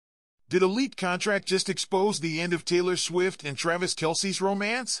Did a leaked contract just expose the end of Taylor Swift and Travis Kelce's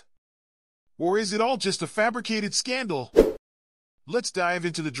romance? Or is it all just a fabricated scandal? Let's dive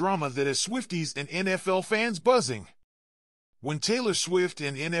into the drama that has Swifties and NFL fans buzzing. When Taylor Swift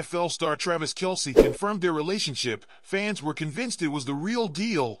and NFL star Travis Kelce confirmed their relationship, fans were convinced it was the real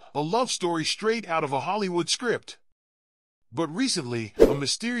deal, a love story straight out of a Hollywood script. But recently, a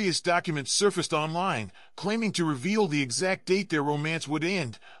mysterious document surfaced online, claiming to reveal the exact date their romance would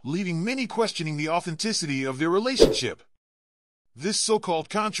end, leaving many questioning the authenticity of their relationship. This so-called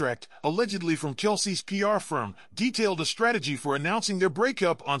contract, allegedly from Kelce's PR firm, detailed a strategy for announcing their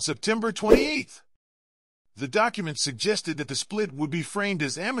breakup on September 28th. The document suggested that the split would be framed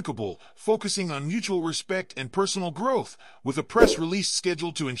as amicable, focusing on mutual respect and personal growth, with a press release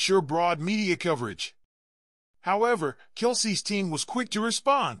scheduled to ensure broad media coverage. However, Kelce's team was quick to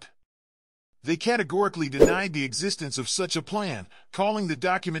respond. They categorically denied the existence of such a plan, calling the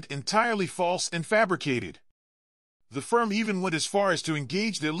document entirely false and fabricated. The firm even went as far as to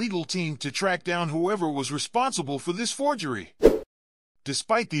engage their legal team to track down whoever was responsible for this forgery.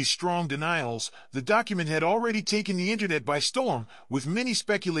 Despite these strong denials, the document had already taken the internet by storm, with many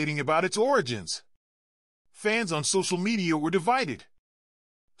speculating about its origins. Fans on social media were divided.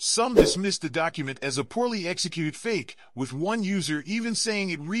 Some dismissed the document as a poorly executed fake, with one user even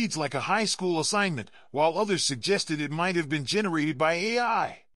saying it reads like a high school assignment, while others suggested it might have been generated by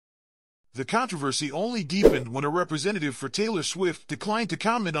AI. The controversy only deepened when a representative for Taylor Swift declined to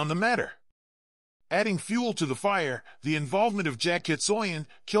comment on the matter. Adding fuel to the fire, the involvement of Kelce,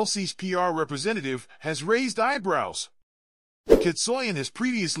 Kelce's PR representative, has raised eyebrows. Kelce has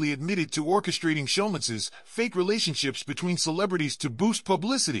previously admitted to orchestrating showmances, fake relationships between celebrities to boost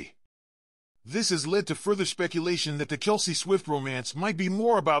publicity. This has led to further speculation that the Kelce-Swift romance might be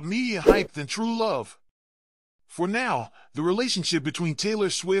more about media hype than true love. For now, the relationship between Taylor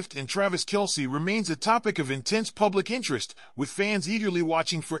Swift and Travis Kelce remains a topic of intense public interest, with fans eagerly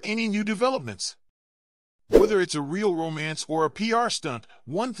watching for any new developments. Whether it's a real romance or a PR stunt,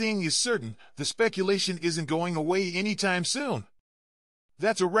 one thing is certain: the speculation isn't going away anytime soon.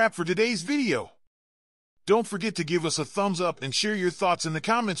 That's a wrap for today's video. Don't forget to give us a thumbs up and share your thoughts in the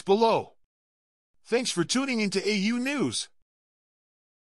comments below. Thanks for tuning into AU News.